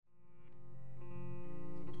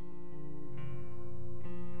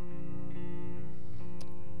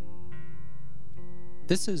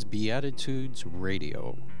This is Beatitudes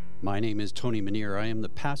Radio. My name is Tony Manier. I am the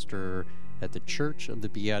pastor at the Church of the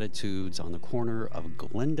Beatitudes on the corner of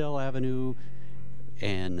Glendale Avenue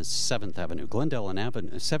and 7th Avenue. Glendale and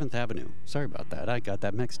 7th Avenue. Sorry about that. I got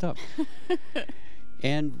that mixed up.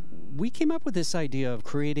 And we came up with this idea of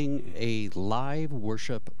creating a live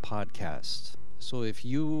worship podcast. So if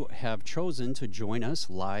you have chosen to join us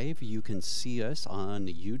live, you can see us on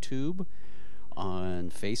YouTube, on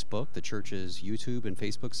Facebook, the church's YouTube and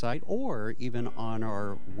Facebook site, or even on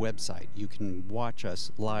our website. You can watch us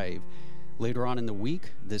live. Later on in the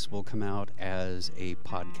week, this will come out as a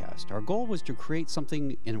podcast. Our goal was to create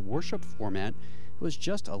something in a worship format that was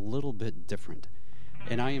just a little bit different.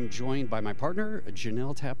 And I am joined by my partner,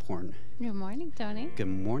 Janelle Taphorn. Good morning, Tony. Good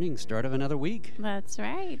morning. Start of another week. That's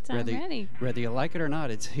right. I'm ready. Whether you like it or not,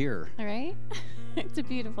 it's here. All right. It's a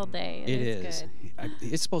beautiful day. It is. Good.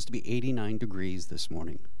 It's supposed to be 89 degrees this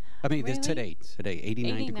morning. I mean, Really? today,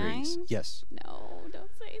 89 degrees. Yes. No, don't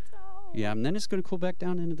say so. Yeah, and then it's going to cool back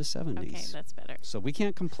down into the 70s. Okay, that's better. So we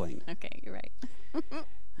can't complain. Okay, you're right.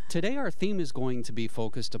 Today our theme is going to be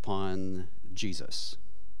focused upon Jesus,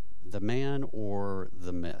 the man or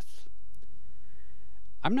the myth.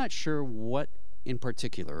 I'm not sure what in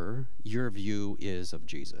particular your view is of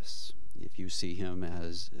Jesus. If you see him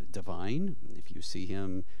as divine, if you see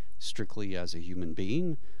him strictly as a human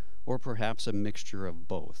being, or perhaps a mixture of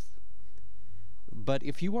both. But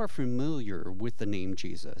if you are familiar with the name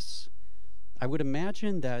Jesus, I would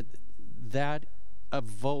imagine that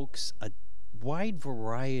evokes a wide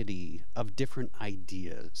variety of different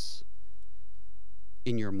ideas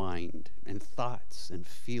in your mind and thoughts and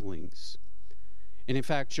feelings. And in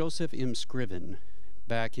fact, Joseph M. Scriven,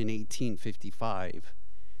 back in 1855,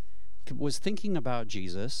 was thinking about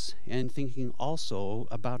Jesus and thinking also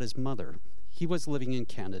about his mother. He was living in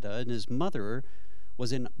Canada, and his mother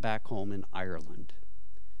was back home in Ireland.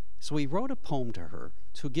 So he wrote a poem to her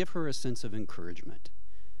to give her a sense of encouragement.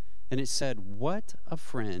 And it said, "What a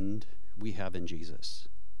friend we have in Jesus."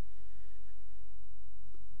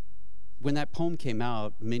 When that poem came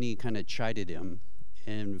out, many kind of chided him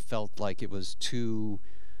and felt like it was too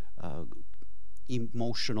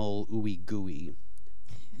emotional, ooey-gooey.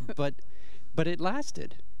 But it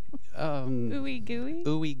lasted. Ooey-gooey?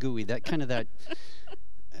 Ooey-gooey, that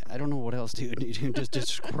I don't know what else to just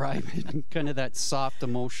describe it, kind of that soft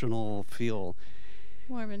emotional feel.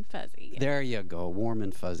 Warm and fuzzy. There you go, warm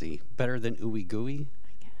and fuzzy. Better than ooey-gooey?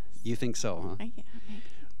 I guess. You think so, huh? Yeah, maybe.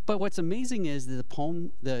 But what's amazing is that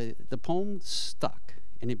the poem stuck,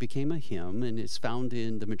 and it became a hymn, and it's found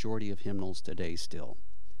in the majority of hymnals today still.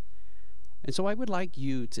 And so I would like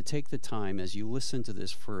you to take the time as you listen to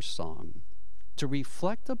this first song to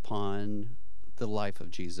reflect upon the life of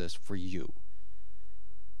Jesus for you.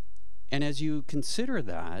 And as you consider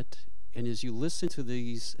that, and as you listen to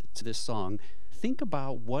this song, think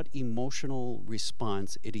about what emotional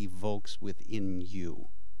response it evokes within you.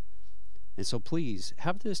 And so please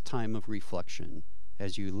have this time of reflection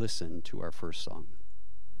as you listen to our first song.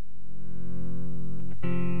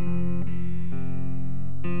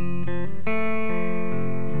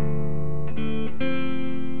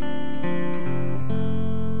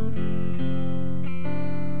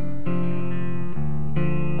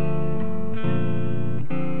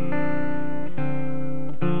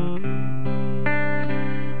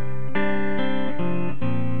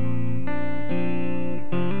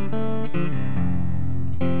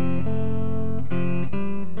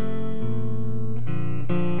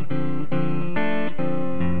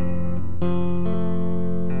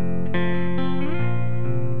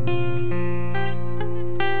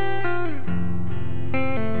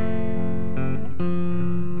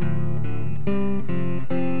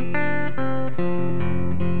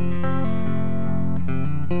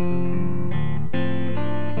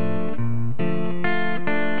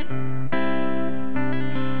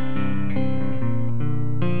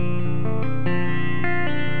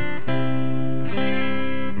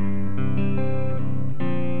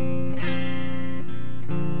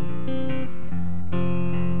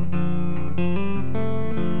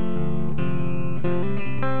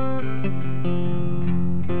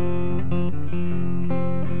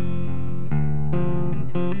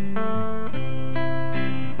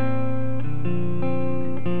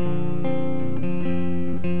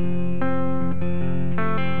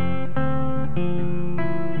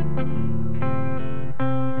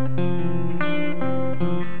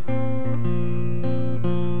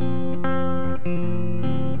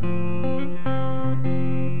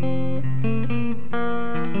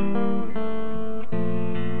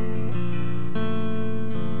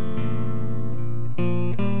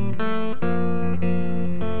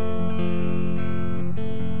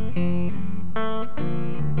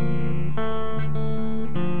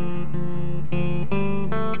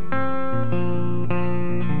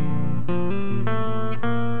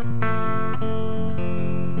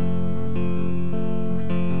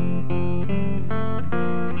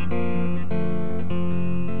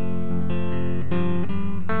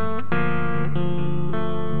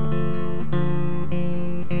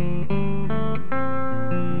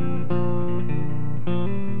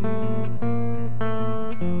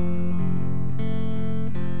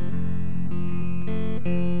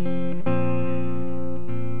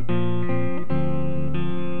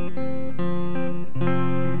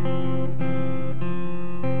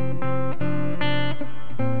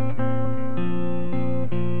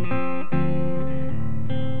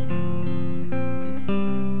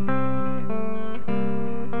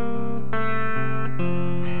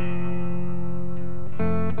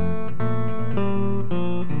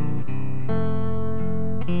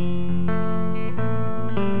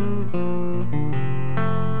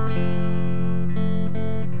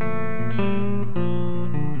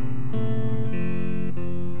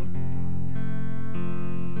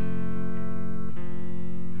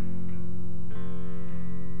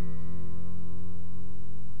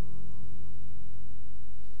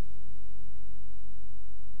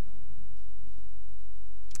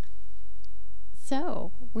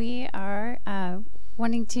 So we are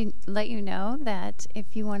wanting to let you know that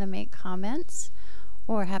if you want to make comments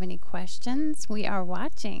or have any questions, we are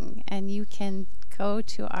watching, and you can go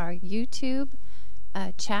to our YouTube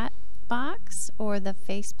chat box or the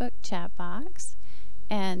Facebook chat box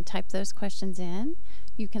and type those questions in.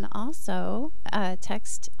 You can also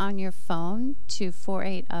text on your phone to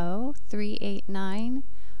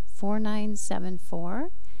 480-389-4974,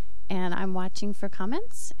 and I'm watching for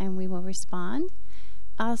comments and we will respond.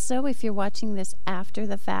 Also, if you're watching this after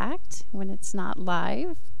the fact, when it's not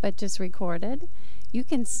live but just recorded, you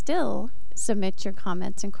can still submit your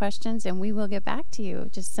comments and questions and we will get back to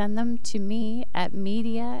you. Just send them to me at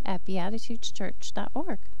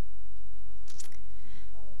media@beatitudeschurch.org.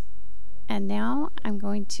 And now I'm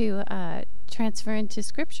going to transfer into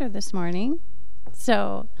scripture this morning.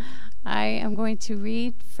 So I am going to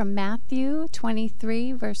read from Matthew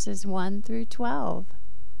 23, verses 1 through 12.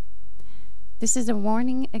 This is a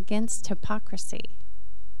warning against hypocrisy.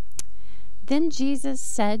 Then Jesus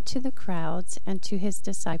said to the crowds and to his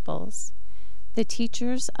disciples, "The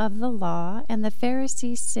teachers of the law and the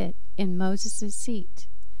Pharisees sit in Moses' seat.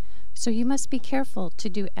 So you must be careful to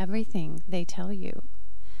do everything they tell you.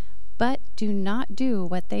 But do not do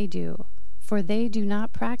what they do, for they do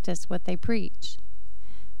not practice what they preach.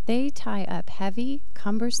 They tie up heavy,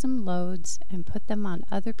 cumbersome loads and put them on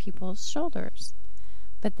other people's shoulders,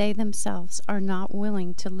 but they themselves are not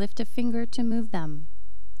willing to lift a finger to move them.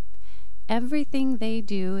 Everything they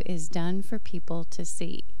do is done for people to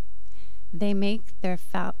see. They make their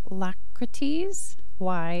phylacteries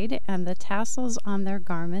wide and the tassels on their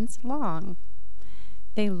garments long.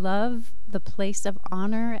 They love the place of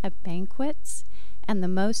honor at banquets and the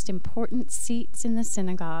most important seats in the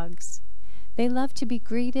synagogues. They love to be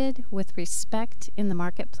greeted with respect in the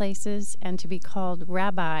marketplaces and to be called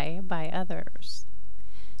rabbi by others.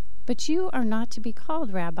 But you are not to be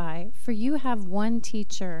called rabbi, for you have one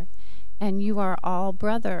teacher, and you are all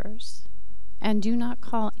brothers. And do not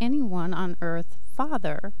call anyone on earth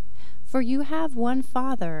Father, for you have one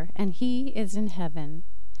Father, and he is in heaven.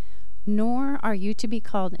 Nor are you to be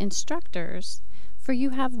called instructors, for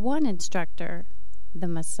you have one instructor, the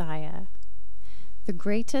Messiah. The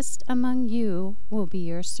greatest among you will be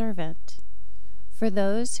your servant. For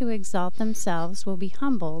those who exalt themselves will be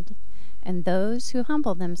humbled, and those who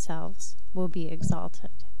humble themselves will be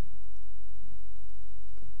exalted."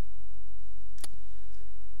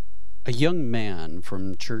 A young man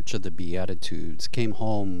from Church of the Beatitudes came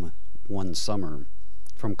home one summer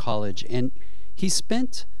from college, and he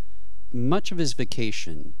spent much of his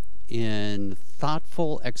vacation in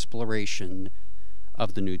thoughtful exploration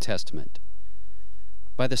of the New Testament.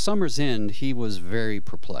 By the summer's end, he was very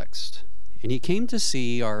perplexed, and he came to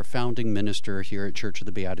see our founding minister here at Church of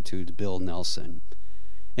the Beatitudes, Bill Nelson.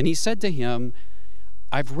 And he said to him,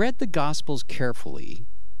 "I've read the Gospels carefully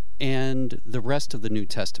and the rest of the New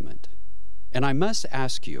Testament, and I must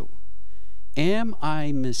ask you, am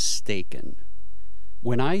I mistaken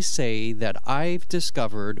when I say that I've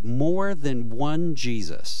discovered more than one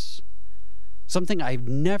Jesus, something I've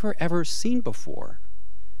never ever seen before?"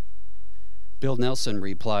 Bill Nelson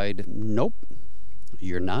replied, "Nope,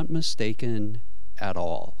 you're not mistaken at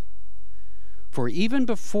all. For even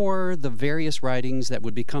before the various writings that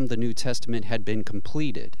would become the New Testament had been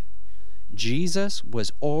completed, Jesus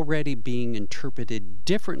was already being interpreted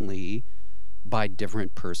differently by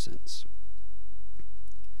different persons."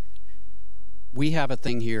 We have a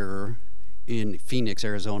thing here in Phoenix,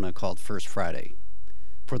 Arizona called First Friday.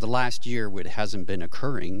 For the last year, it hasn't been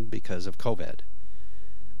occurring because of COVID.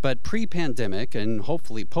 But pre-pandemic and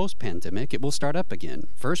hopefully post-pandemic, it will start up again.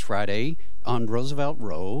 First Friday on Roosevelt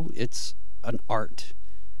Row, it's an art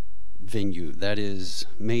venue that is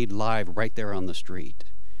made live right there on the street.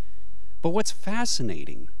 But what's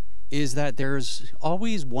fascinating is that there's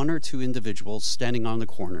always one or two individuals standing on the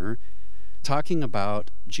corner talking about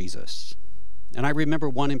Jesus. And I remember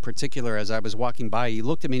one in particular, as I was walking by, he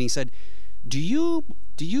looked at me and he said, Do you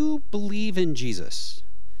believe in Jesus?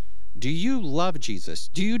 Do you love Jesus?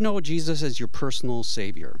 Do you know Jesus as your personal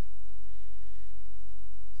Savior?"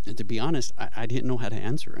 And to be honest, I didn't know how to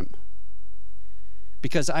answer him,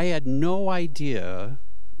 because I had no idea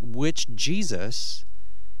which Jesus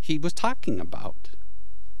he was talking about.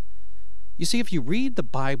 You see, if you read the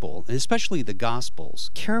Bible, and especially the Gospels,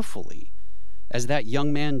 carefully, as that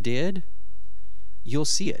young man did, you'll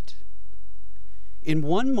see it. In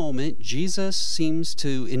one moment, Jesus seems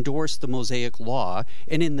to endorse the Mosaic law,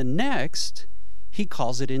 and in the next, he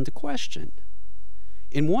calls it into question.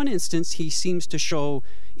 In one instance, he seems to show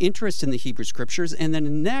interest in the Hebrew Scriptures, and then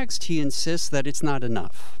the next, he insists that it's not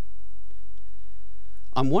enough.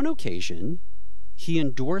 On one occasion, he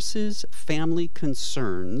endorses family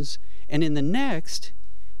concerns, and in the next,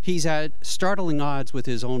 he's at startling odds with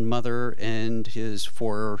his own mother and his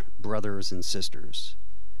 4 brothers and sisters.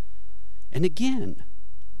 And again,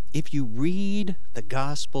 if you read the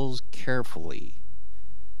Gospels carefully,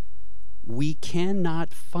 we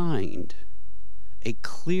cannot find a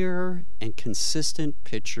clear and consistent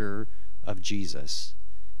picture of Jesus.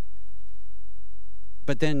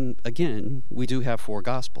 But then again, we do have 4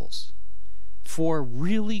 Gospels, 4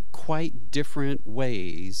 really quite different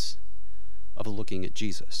ways of looking at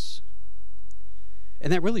Jesus.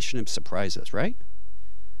 And that really shouldn't surprise us, right?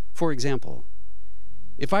 For example,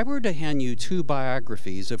 if I were to hand you 2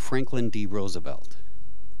 biographies of Franklin D. Roosevelt,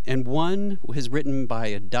 and one was written by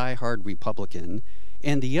a diehard Republican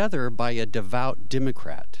and the other by a devout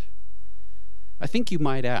Democrat, I think you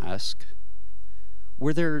might ask,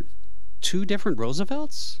 were there 2 different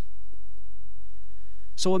Roosevelts?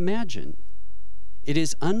 So imagine, it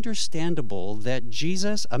is understandable that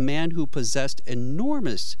Jesus, a man who possessed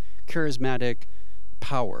enormous charismatic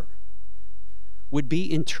power, would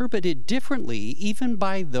be interpreted differently even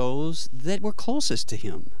by those that were closest to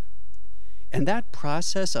him. And that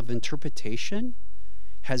process of interpretation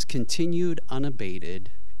has continued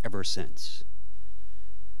unabated ever since.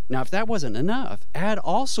 Now, if that wasn't enough, add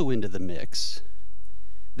also into the mix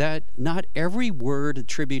that not every word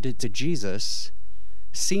attributed to Jesus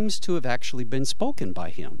seems to have actually been spoken by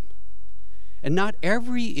him. And not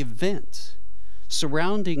every event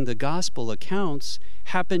surrounding the gospel accounts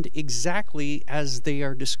happened exactly as they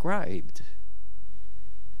are described.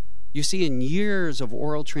 You see, in years of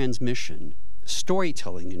oral transmission,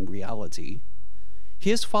 storytelling in reality,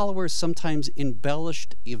 his followers sometimes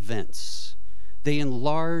embellished events. They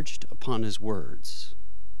enlarged upon his words.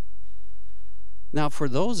 Now, for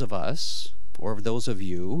those of us, or those of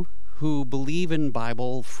you, who believe in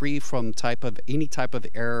Bible free from any type of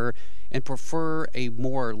error and prefer a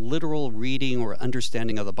more literal reading or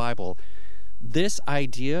understanding of the Bible, this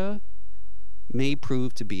idea may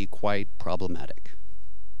prove to be quite problematic.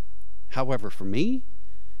 However, for me,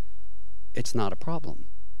 it's not a problem.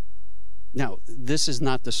 Now, this is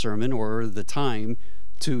not the sermon or the time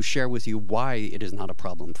to share with you why it is not a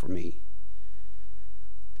problem for me.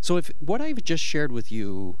 So if what I've just shared with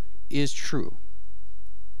you is true,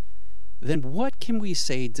 then what can we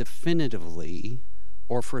say definitively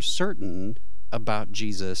or for certain about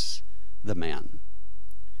Jesus, the man?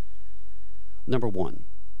 Number 1,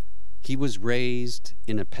 he was raised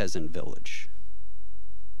in a peasant village.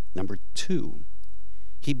 Number 2,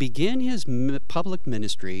 he began his public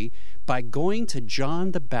ministry by going to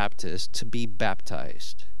John the Baptist to be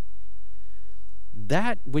baptized.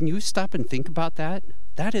 That, when you stop and think about that,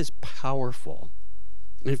 that is powerful.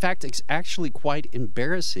 In fact, it's actually quite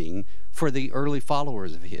embarrassing for the early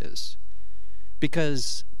followers of his.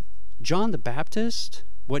 Because John the Baptist,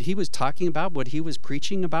 what he was talking about, what he was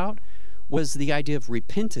preaching about, was the idea of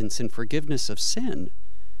repentance and forgiveness of sin.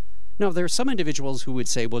 Now, there are some individuals who would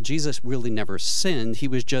say, well, Jesus really never sinned. He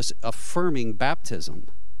was just affirming baptism.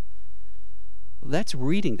 That's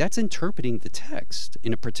interpreting the text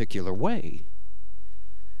in a particular way.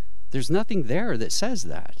 There's nothing there that says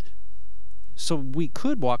that. So we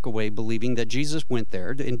could walk away believing that Jesus went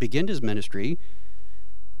there and began his ministry,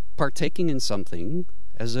 partaking in something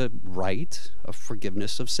as a rite of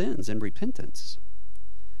forgiveness of sins and repentance.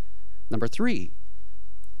 Number 3,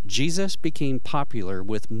 Jesus became popular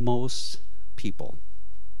with most people.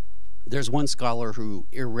 There's one scholar who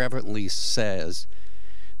irreverently says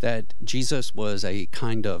that Jesus was a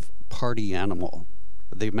kind of party animal,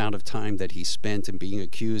 the amount of time that he spent in being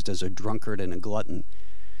accused as a drunkard and a glutton.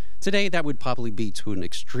 Today, that would probably be to an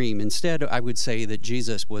extreme. Instead, I would say that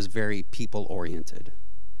Jesus was very people-oriented.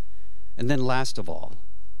 And then last of all,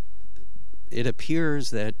 it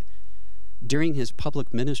appears that during his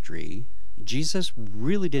public ministry, Jesus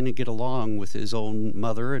really didn't get along with his own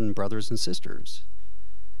mother and brothers and sisters.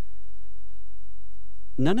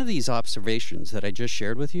 None of these observations that I just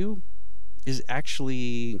shared with you is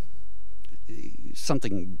actually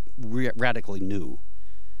something radically new.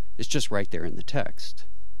 It's just right there in the text.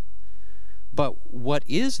 But what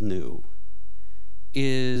is new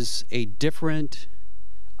is a different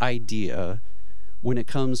idea when it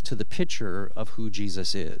comes to the picture of who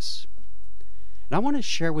Jesus is. And I want to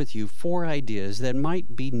share with you 4 ideas that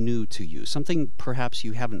might be new to you, something perhaps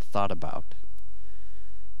you haven't thought about.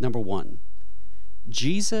 Number 1,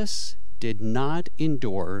 Jesus did not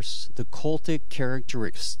endorse the cultic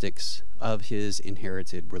characteristics of his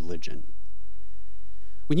inherited religion.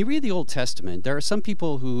 When you read the Old Testament, there are some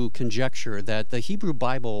people who conjecture that the Hebrew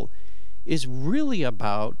Bible is really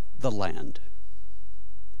about the land.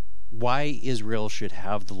 why Israel should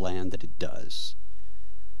have the land that it does.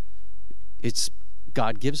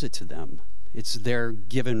 God gives it to them. It's their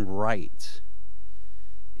given right.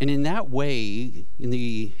 And in that way, in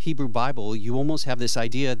the Hebrew Bible, you almost have this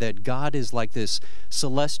idea that God is like this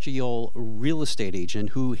celestial real estate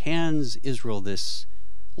agent who hands Israel this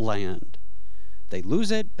land. They lose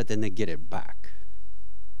it, but then they get it back.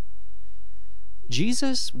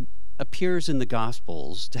 Jesus appears in the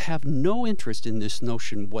Gospels to have no interest in this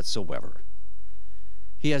notion whatsoever.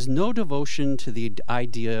 He has no devotion to the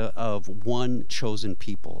idea of one chosen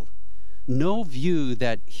people. No view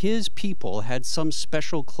that his people had some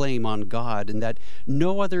special claim on God and that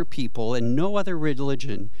no other people and no other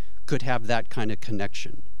religion could have that kind of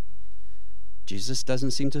connection. Jesus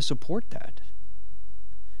doesn't seem to support that.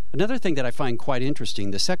 Another thing that I find quite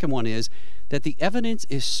interesting, the second one, is that the evidence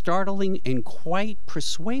is startling and quite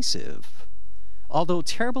persuasive, although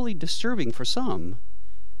terribly disturbing for some.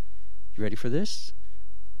 You ready for this?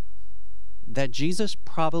 That Jesus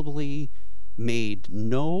probably made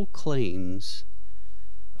no claims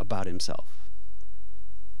about himself.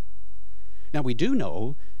 Now, we do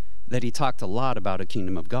know that he talked a lot about a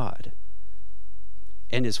kingdom of God,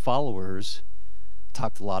 and his followers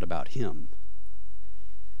talked a lot about him.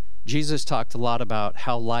 Jesus talked a lot about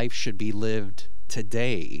how life should be lived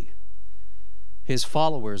today. His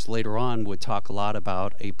followers later on would talk a lot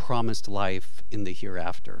about a promised life in the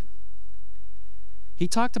hereafter. He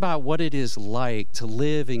talked about what it is like to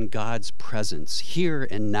live in God's presence here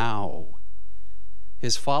and now.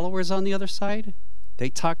 His followers on the other side, they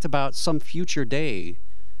talked about some future day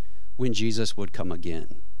when Jesus would come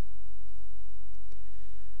again.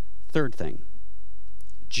 Third thing,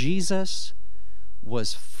 Jesus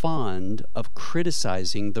was fond of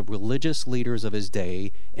criticizing the religious leaders of his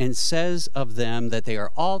day and says of them that they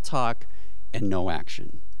are all talk and no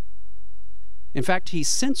action. In fact, he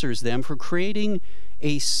censors them for creating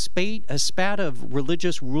a spat of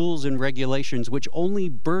religious rules and regulations which only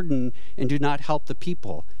burden and do not help the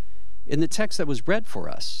people. In the text that was read for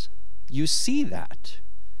us, you see that.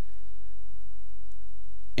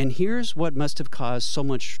 And here's what must have caused so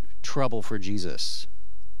much trouble for Jesus.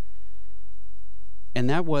 And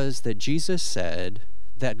that was that Jesus said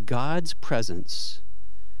that God's presence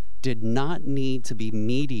did not need to be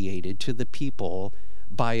mediated to the people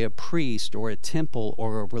by a priest or a temple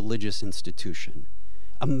or a religious institution.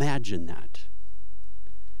 Imagine that.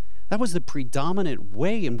 That was the predominant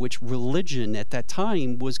way in which religion at that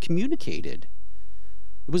time was communicated.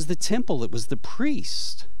 It was the temple, it was the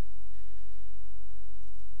priest.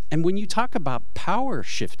 And when you talk about power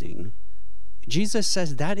shifting, Jesus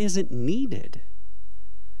says that isn't needed.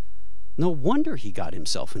 No wonder he got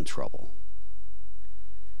himself in trouble.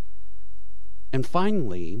 And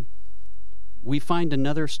finally, we find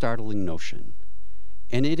another startling notion,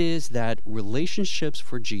 and it is that relationships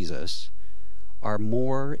for Jesus are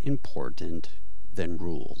more important than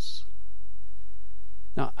rules.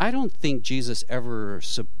 Now, I don't think Jesus ever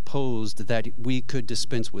supposed that we could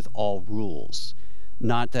dispense with all rules,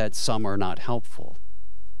 not that some are not helpful.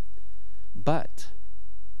 But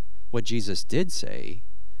what Jesus did say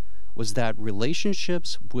was that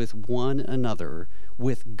relationships with one another,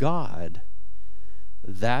 with God,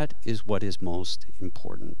 that is what is most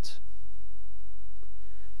important.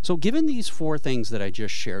 So given these four things that I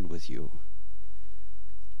just shared with you,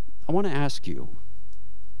 I want to ask you,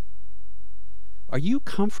 are you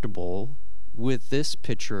comfortable with this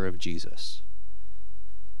picture of Jesus?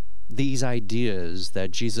 These ideas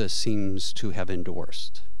that Jesus seems to have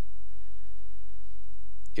endorsed?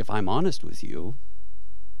 If I'm honest with you,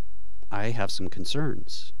 I have some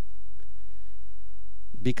concerns.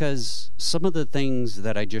 Because some of the things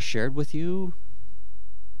that I just shared with you,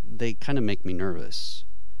 they kind of make me nervous.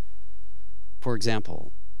 For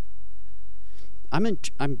example, I'm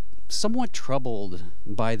somewhat troubled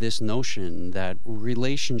by this notion that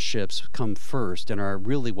relationships come first and are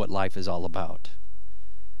really what life is all about.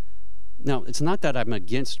 Now, it's not that I'm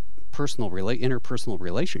against interpersonal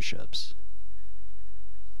relationships.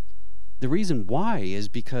 The reason why is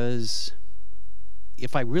because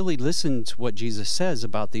if I really listen to what Jesus says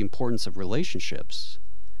about the importance of relationships,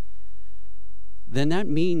 then that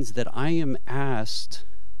means that I am asked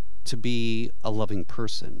to be a loving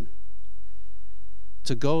person,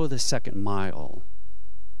 to go the second mile,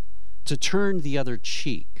 to turn the other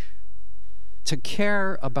cheek, to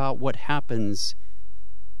care about what happens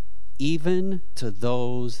even to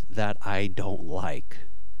those that I don't like,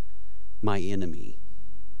 my enemy.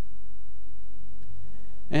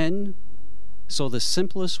 And so the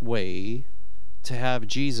simplest way to have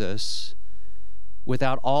Jesus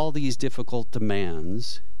without all these difficult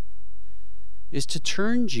demands is to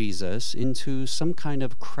turn Jesus into some kind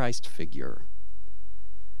of Christ figure.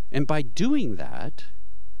 And by doing that,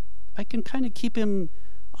 I can kind of keep him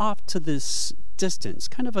off to this distance,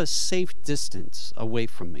 kind of a safe distance away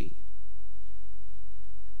from me.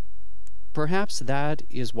 Perhaps that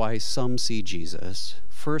is why some see Jesus,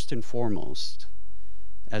 first and foremost,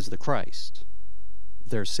 as the Christ,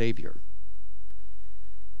 their Savior.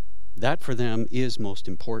 That for them is most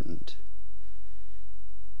important.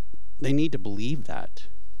 They need to believe that.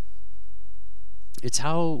 It's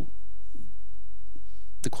how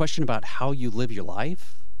the question about how you live your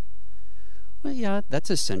life, well, yeah, that's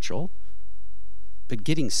essential. But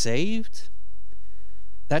getting saved,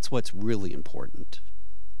 that's what's really important.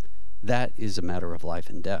 That is a matter of life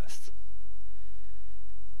and death.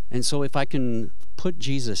 And so if I can put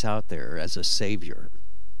Jesus out there as a Savior,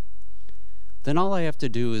 then all I have to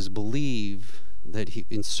do is believe that he,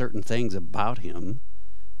 in certain things about him,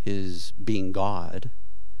 his being God,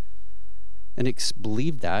 and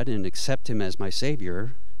believe that and accept him as my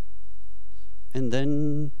Savior, and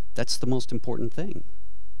then that's the most important thing.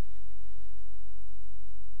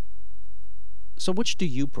 So which do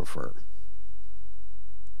you prefer?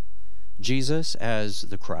 Jesus as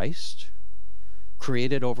the Christ,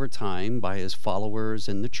 created over time by his followers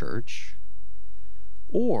in the church,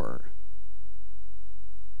 or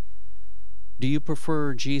do you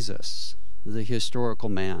prefer Jesus, the historical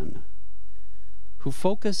man, who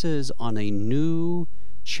focuses on a new,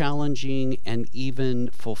 challenging, and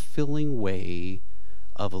even fulfilling way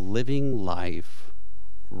of living life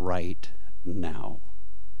right now?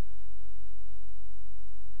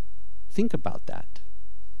 Think about that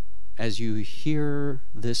as you hear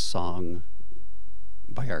this song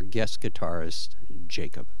by our guest guitarist,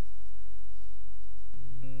 Jacob.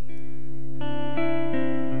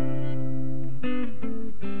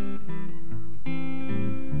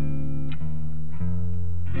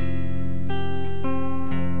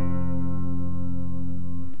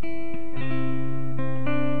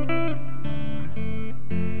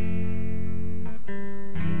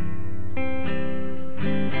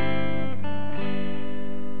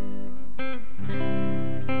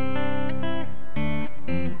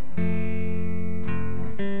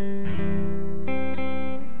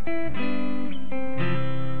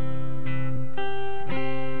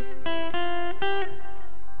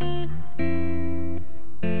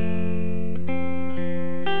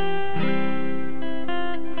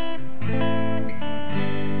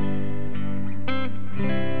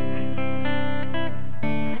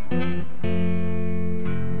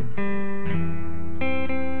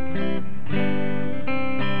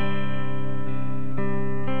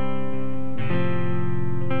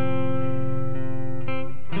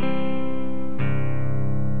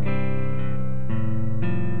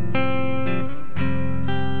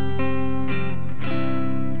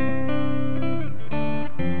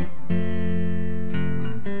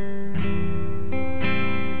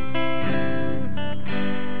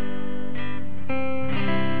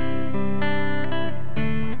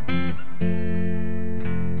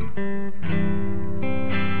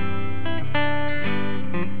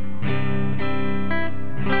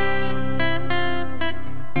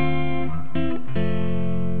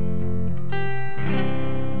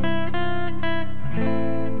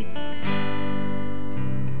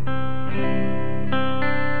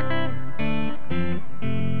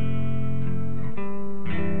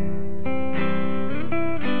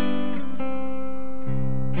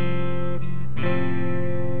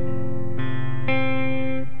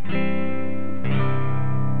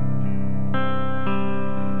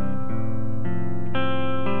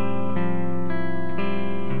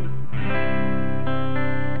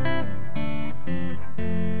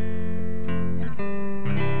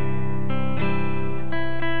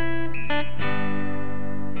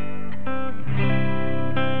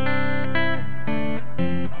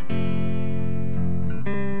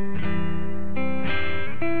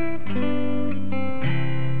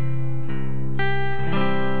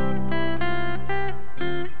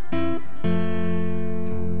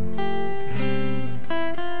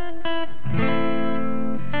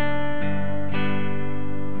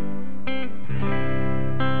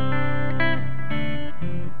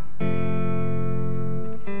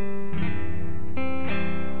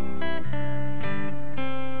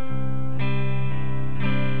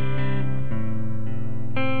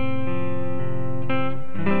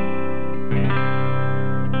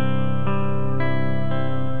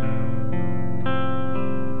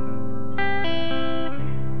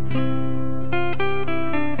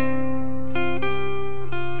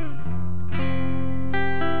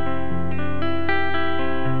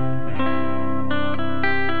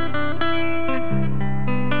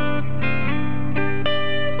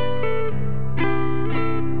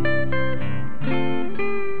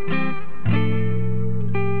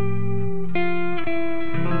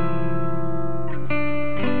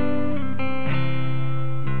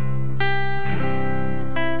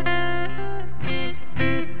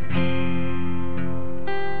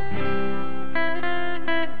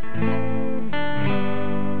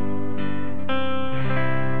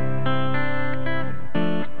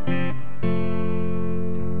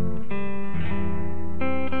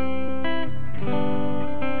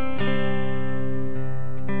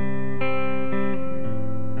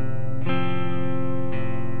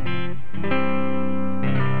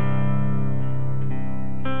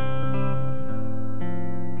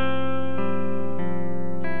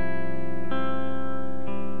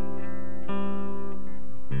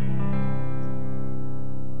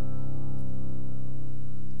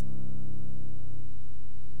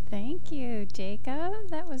 Thank you, Jacob.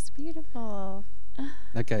 That was beautiful.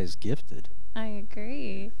 That guy is gifted. I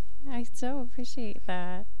agree. I so appreciate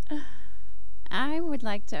that. I would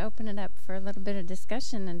like to open it up for a little bit of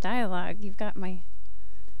discussion and dialogue. You've got my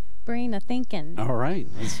brain a thinking. All right.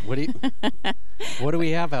 What do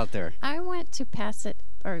we have out there? I want to pass it,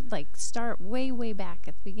 or start way back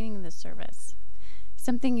at the beginning of the service.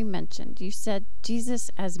 Something you mentioned. You said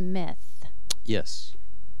Jesus as myth. Yes.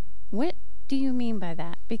 What do you mean by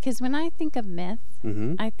that? Because when I think of myth,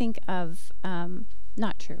 I think of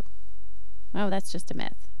not true. Oh, that's just a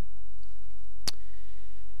myth.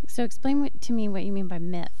 So explain to me what you mean by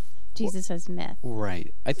myth. Jesus as myth.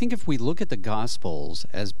 Right. I think if we look at the Gospels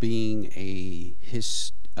as being a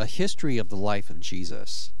history of the life of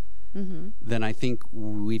Jesus, then I think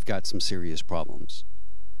we've got some serious problems.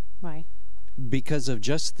 Why? Because of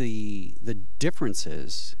just the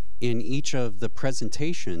differences in each of the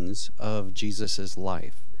presentations of Jesus's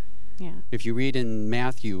life. Yeah. If you read in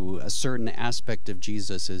Matthew, a certain aspect of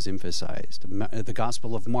Jesus is emphasized. The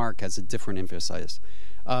Gospel of Mark has a different emphasis.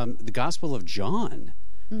 The Gospel of John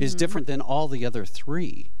is different than all the other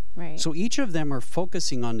three. Right. So each of them are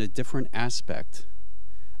focusing on a different aspect.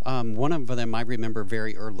 One of them I remember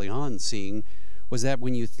very early on seeing was that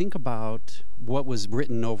when you think about what was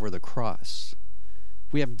written over the cross,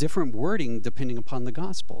 we have different wording depending upon the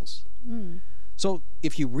Gospels. So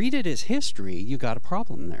if you read it as history, you got a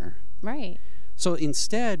problem there. Right. So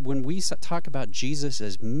instead, when we talk about Jesus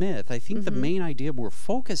as myth, I think the main idea we're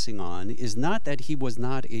focusing on is not that he was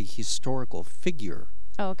not a historical figure.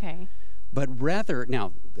 Oh, okay. But rather,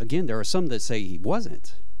 now, again, there are some that say he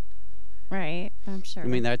wasn't. Right, I'm sure. I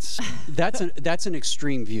mean, that's an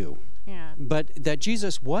extreme view. Yeah. But that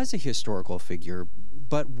Jesus was a historical figure,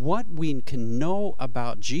 but what we can know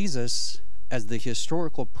about Jesus as the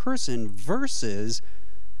historical person versus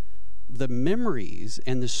the memories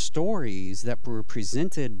and the stories that were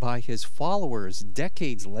presented by his followers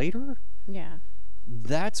decades later, Yeah.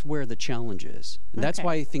 that's where the challenge is. And that's Okay.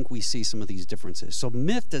 why I think we see some of these differences. So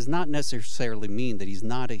myth does not necessarily mean that he's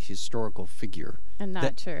not a historical figure. And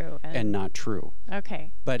not true. And not true.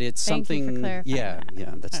 Okay. But it's Thank you something, for clarifying that.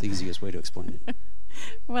 Yeah, that's the easiest way to explain it.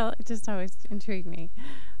 Well, it just always intrigued me.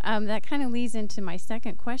 That kind of leads into my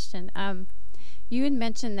second question. You had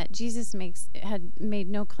mentioned that Jesus had made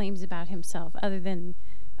no claims about himself other than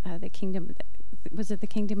the kingdom. Was it the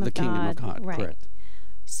kingdom of God? The kingdom of God, right. correct.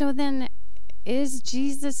 So then, is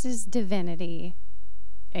Jesus's divinity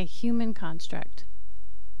a human construct?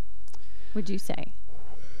 Would you say?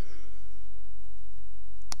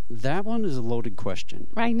 That one is a loaded question.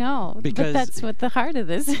 I know, Because- but that's what the heart of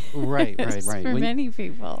this Right. is for When- many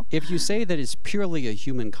people. If you say that it's purely a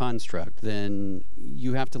human construct, then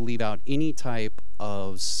you have to leave out any type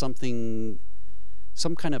of something,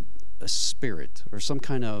 some kind of a spirit or some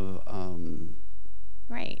kind of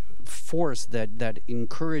Right. force that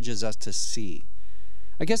encourages us to see.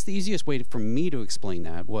 I guess the easiest way for me to explain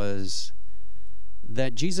that was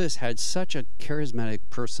that Jesus had such a charismatic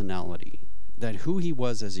personality that who he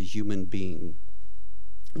was as a human being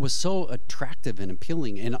was so attractive and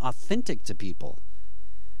appealing and authentic to people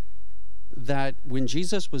that when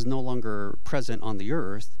Jesus was no longer present on the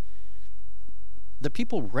earth, the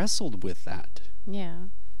people wrestled with that. Yeah.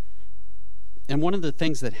 And one of the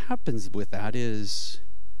things that happens with that is,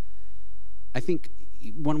 I think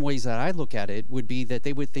one ways that I look at it would be that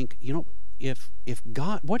they would think, if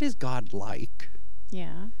God, what is God like?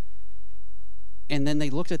 Yeah. And then they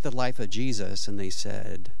looked at the life of Jesus and they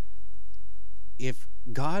said, if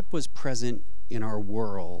God was present in our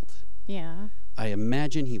world, Yeah. I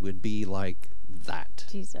imagine he would be like that.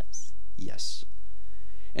 Jesus. Yes.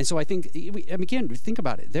 And so I think, again, think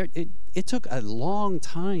about it. It took a long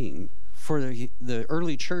time for the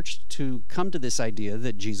early church to come to this idea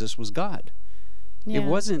that Jesus was God. Yeah. It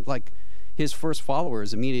wasn't like his first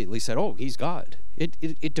followers immediately said, oh, he's God.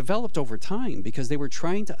 It developed over time because they were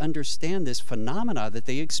trying to understand this phenomena that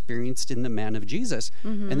they experienced in the man of Jesus.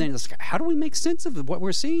 And then it's like, how do we make sense of what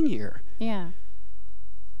we're seeing here? Yeah.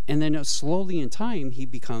 And then slowly in time, he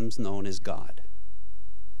becomes known as God.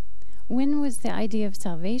 When was the idea of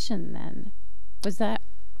salvation then? Was that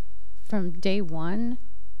from day one?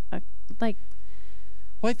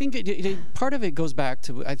 Well, I think part of it goes back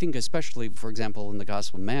to, I think especially, for example, in the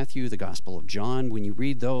Gospel of Matthew, the Gospel of John, when you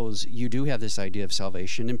read those, you do have this idea of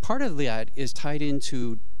salvation. And part of that is tied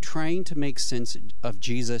into trying to make sense of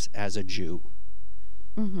Jesus as a Jew.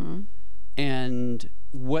 And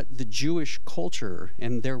what the Jewish culture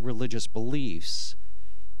and their religious beliefs.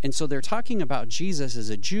 And so they're talking about Jesus as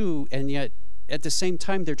a Jew, and yet at the same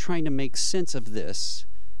time they're trying to make sense of this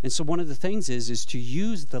And so one of the things is to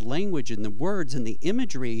use the language and the words and the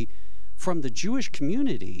imagery from the Jewish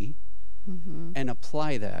community and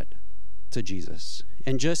apply that to Jesus.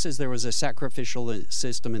 And just as there was a sacrificial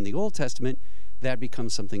system in the Old Testament, that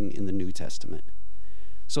becomes something in the New Testament.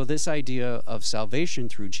 So this idea of salvation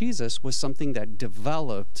through Jesus was something that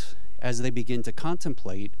developed as they begin to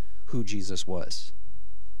contemplate who Jesus was.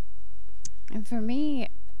 And for me,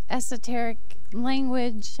 esoteric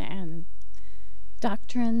language and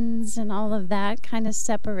doctrines and all of that kind of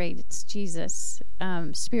separates Jesus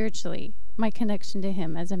spiritually, my connection to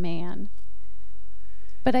him as a man.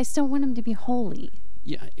 But I still want him to be holy.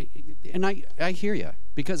 Yeah, and I hear you,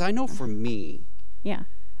 because I know for me, Yeah.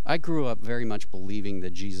 I grew up very much believing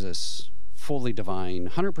that Jesus, fully divine,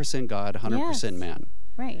 100% God, 100% man.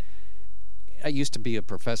 Right. I used to be a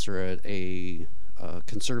professor at a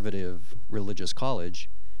conservative religious college,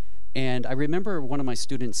 and I remember one of my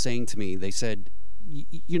students saying to me, they said,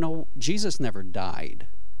 you know, Jesus never died.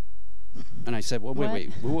 And I said, well,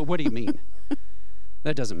 wait, what do you mean?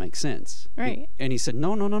 That doesn't make sense. Right. And he said,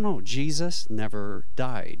 no, Jesus never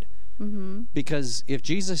died. Because if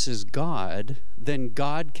Jesus is God, then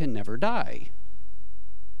God can never die.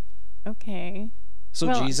 Okay. So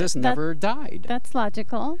Well, Jesus that- never died. That's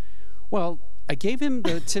logical. Well, I gave him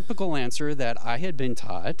the typical answer that I had been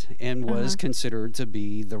taught and was considered to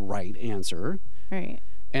be the right answer. Right.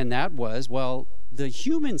 And that was, well, the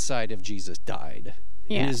human side of Jesus died,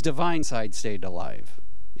 Yeah. and his divine side stayed alive.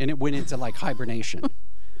 And it went into like hibernation.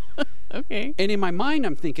 Okay. And in my mind,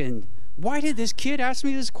 I'm thinking, why did this kid ask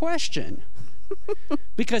me this question?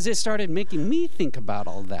 Because it started making me think about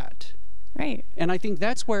all that. Right. And I think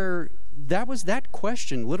that's where that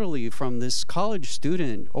question literally from this college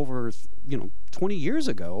student over 20 years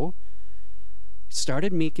ago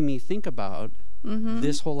started making me think about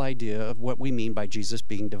this whole idea of what we mean by Jesus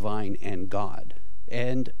being divine and God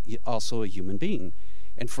and also a human being.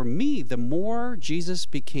 And for me, the more Jesus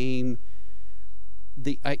became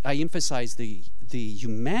I emphasize the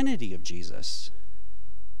humanity of Jesus,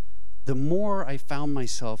 the more I found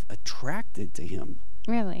myself attracted to him.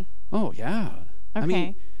 Really? Oh, yeah. Okay. I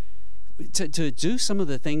mean, to do some of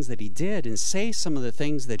the things that he did and say some of the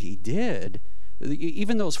things that he did,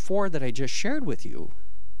 even those 4 that I just shared with you,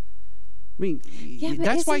 I mean, Yeah, but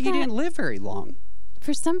that's why isn't he that- didn't live very long.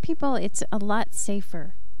 For some people, it's a lot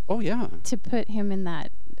safer Oh, yeah. to put him in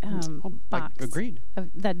that box. Agreed. Of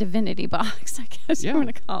that divinity box, I guess Yeah. you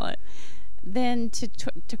want to call it, than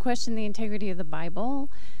to question the integrity of the Bible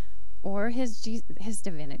or his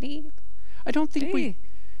divinity. I don't think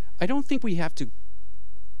we have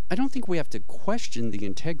to question the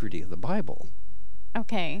integrity of the Bible.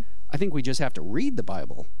 Okay. I think we just have to read the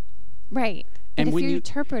Bible. Right. But And if when you you-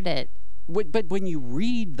 interpret it, But when you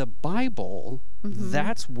read the Bible,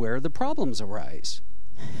 that's where the problems arise.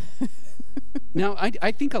 Now,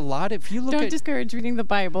 I think a lot, if you look don't at... discourage reading the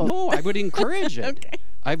Bible. No, I would encourage it. Okay.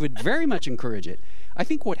 I would very much encourage it. I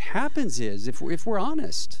think what happens is, if we're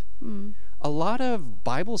honest, a lot of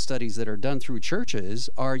Bible studies that are done through churches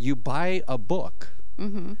are you buy a book,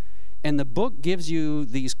 and the book gives you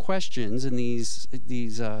these questions and these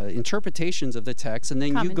interpretations of the text, and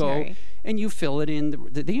then you go Commentary. and you fill it in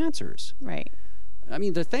the answers. Right. I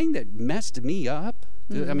mean, the thing that messed me up,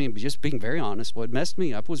 I mean, just being very honest, what messed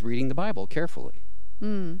me up was reading the Bible carefully.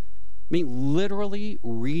 I mean, literally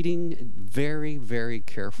reading very, very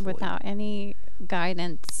carefully. Without any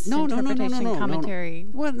guidance, No, interpretation, commentary.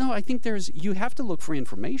 Well, no, I think you have to look for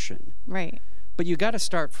information. Right. But you got to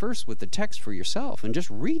start first with the text for yourself and just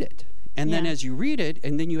read it. And then Yeah. as you read it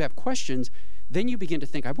and then you have questions, then you begin to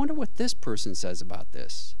think, I wonder what this person says about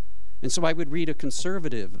this. And so I would read a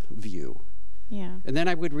conservative view. Yeah. And then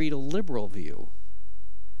I would read a liberal view.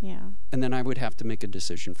 Yeah. And then I would have to make a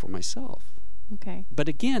decision for myself. Okay. But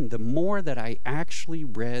again, the more that I actually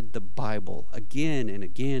read the Bible again and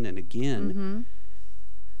again and again,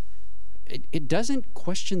 it doesn't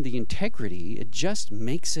question the integrity. It just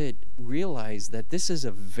makes it realize that this is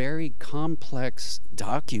a very complex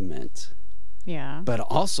document, Yeah. but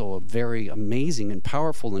also a very amazing and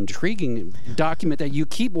powerful, intriguing document that you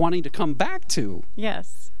keep wanting to come back to.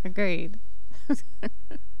 Yes. Agreed.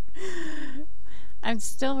 I'm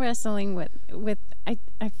still wrestling with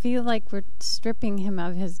I feel like we're stripping him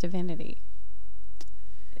of his divinity.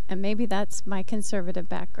 And maybe that's my conservative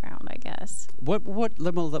background, I guess.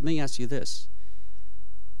 Let me ask you this.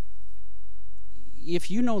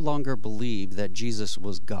 If you no longer believe that Jesus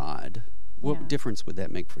was God, what Yeah. difference would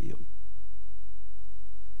that make for you?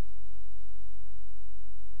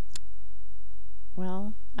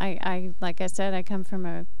 Well, I like I said, I come from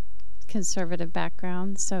a conservative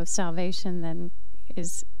background, so salvation then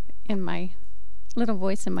is in my little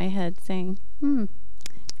voice in my head saying, if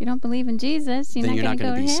you don't believe in Jesus, you're not going to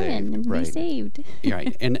go to heaven and be saved.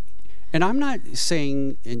 Right. And I'm not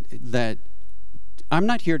saying that, I'm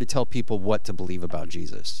not here to tell people what to believe about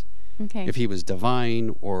Jesus. Okay. If he was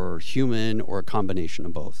divine or human or a combination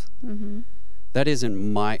of both. Mm-hmm. That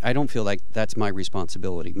isn't I don't feel like that's my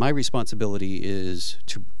responsibility. My responsibility is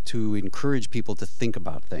to encourage people to think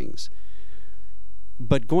about things.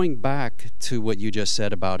 But going back to what you just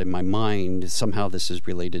said about, in my mind, somehow this is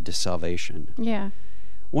related to salvation. Yeah.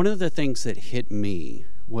 One of the things that hit me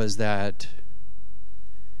was that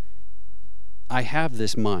I have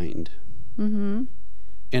this mind. Mm-hmm.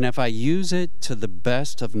 And if I use it to the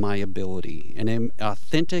best of my ability and am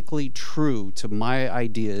authentically true to my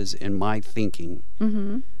ideas and my thinking,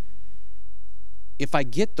 Mm-hmm. if I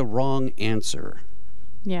get the wrong answer,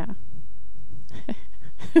 Yeah.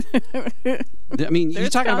 I mean, you're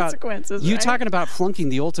talking about flunking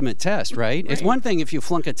the ultimate test, right? It's one thing if you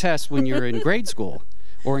flunk a test when you're in grade school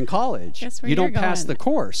or in college. You don't pass the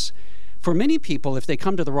course. For many people, if they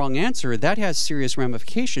come to the wrong answer, that has serious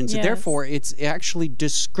ramifications. Yes. Therefore, it's actually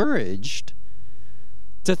discouraged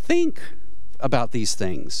to think about these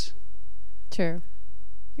things. True.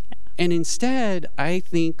 And instead, I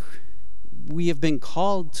think we have been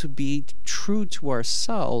called to be true to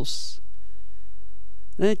ourselves.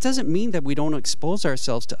 And it doesn't mean that we don't expose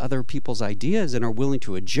ourselves to other people's ideas and are willing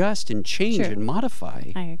to adjust and change and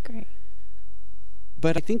modify. I agree.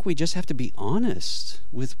 But I think we just have to be honest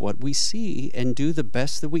with what we see and do the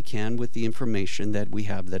best that we can with the information that we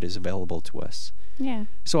have that is available to us. Yeah.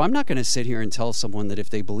 So I'm not going to sit here and tell someone that if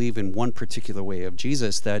they believe in one particular way of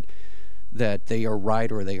Jesus that they are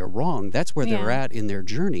right or they are wrong. That's where they're at in their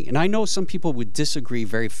journey. And I know some people would disagree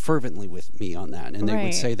very fervently with me on that, and they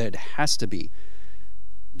would say that it has to be.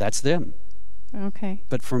 That's them. Okay.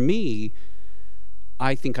 But for me,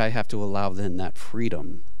 I think I have to allow them that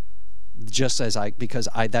freedom. Because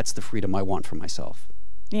that's the freedom I want for myself.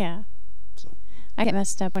 Yeah. So I get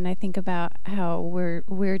messed up when I think about how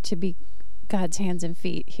we're to be God's hands and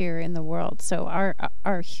feet here in the world. So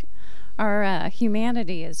our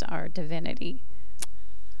humanity is our divinity.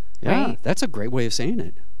 Yeah, right? That's a great way of saying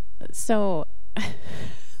it. So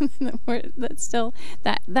that's still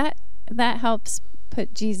that helps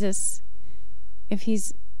put Jesus, if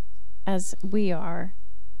he's as we are,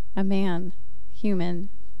 a man, human.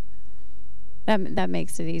 That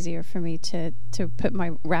makes it easier for me to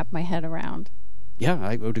wrap my head around. Yeah,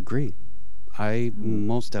 I would agree. I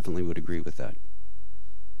most definitely would agree with that.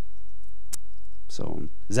 So,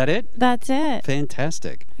 is that it? That's it.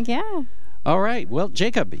 Fantastic. Yeah. All right. Well,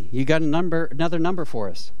 Jacob, you got another number for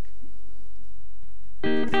us.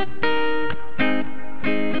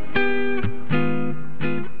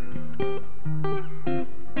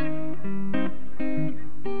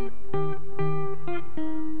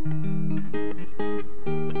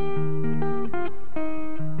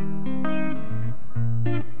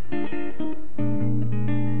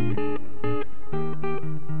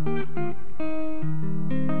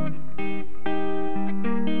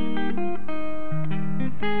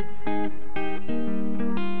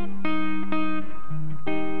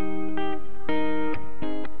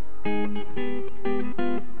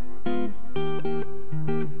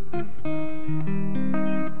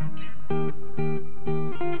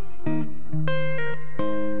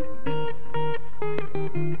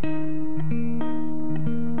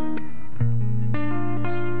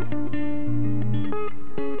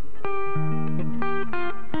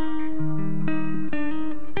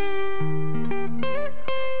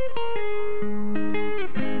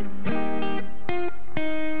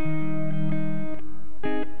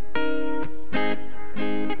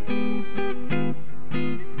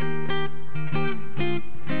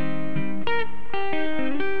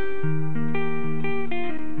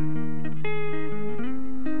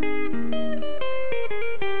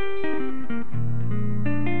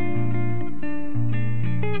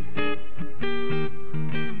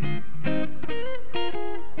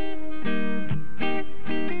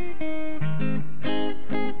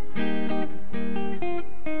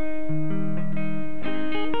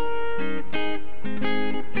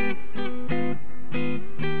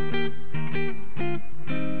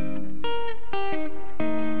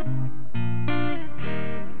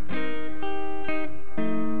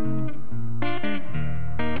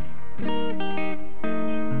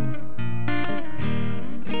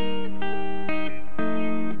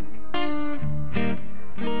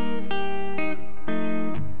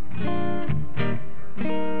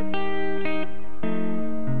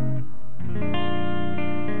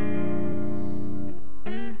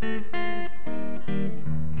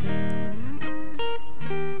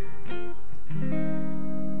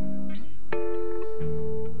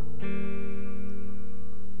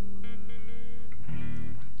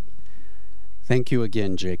 Thank you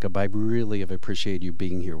again, Jacob. I really have appreciated you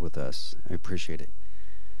being here with us. I appreciate it.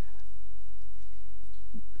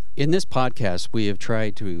 In this podcast, we have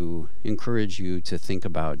tried to encourage you to think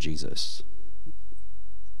about Jesus.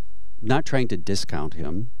 Not trying to discount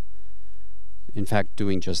him. In fact,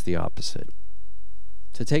 doing just the opposite.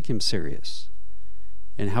 To take him serious.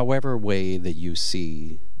 In however way that you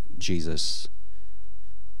see Jesus.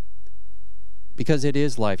 Because it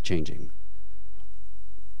is life-changing.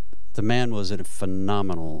 The man was a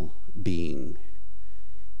phenomenal being,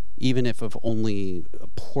 even if only a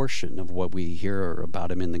portion of what we hear about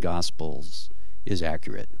him in the Gospels is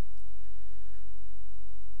accurate.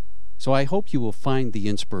 So I hope you will find the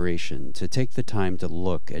inspiration to take the time to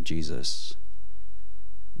look at Jesus.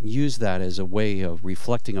 Use that as a way of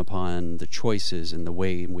reflecting upon the choices and the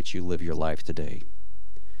way in which you live your life today.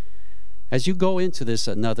 As you go into this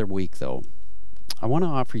another week, though, I want to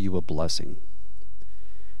offer you a blessing.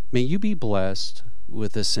 May you be blessed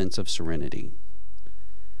with a sense of serenity,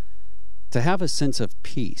 to have a sense of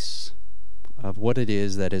peace of what it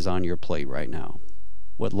is that is on your plate right now,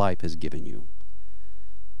 what life has given you,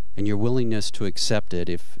 and your willingness to accept it,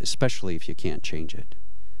 especially if you can't change it.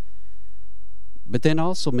 But then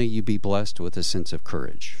also may you be blessed with a sense of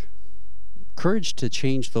courage. Courage to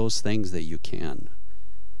change those things that you can.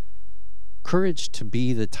 Courage to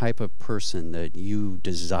be the type of person that you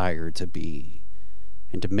desire to be,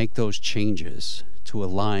 and to make those changes, to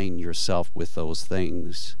align yourself with those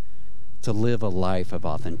things, to live a life of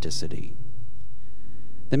authenticity.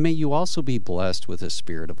 Then may you also be blessed with a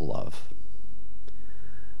spirit of love.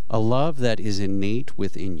 A love that is innate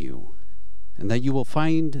within you, and that you will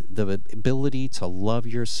find the ability to love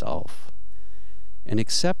yourself and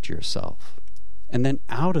accept yourself. And then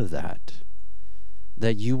out of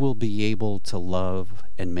that you will be able to love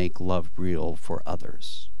and make love real for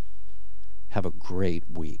others. Have a great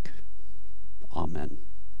week. Amen.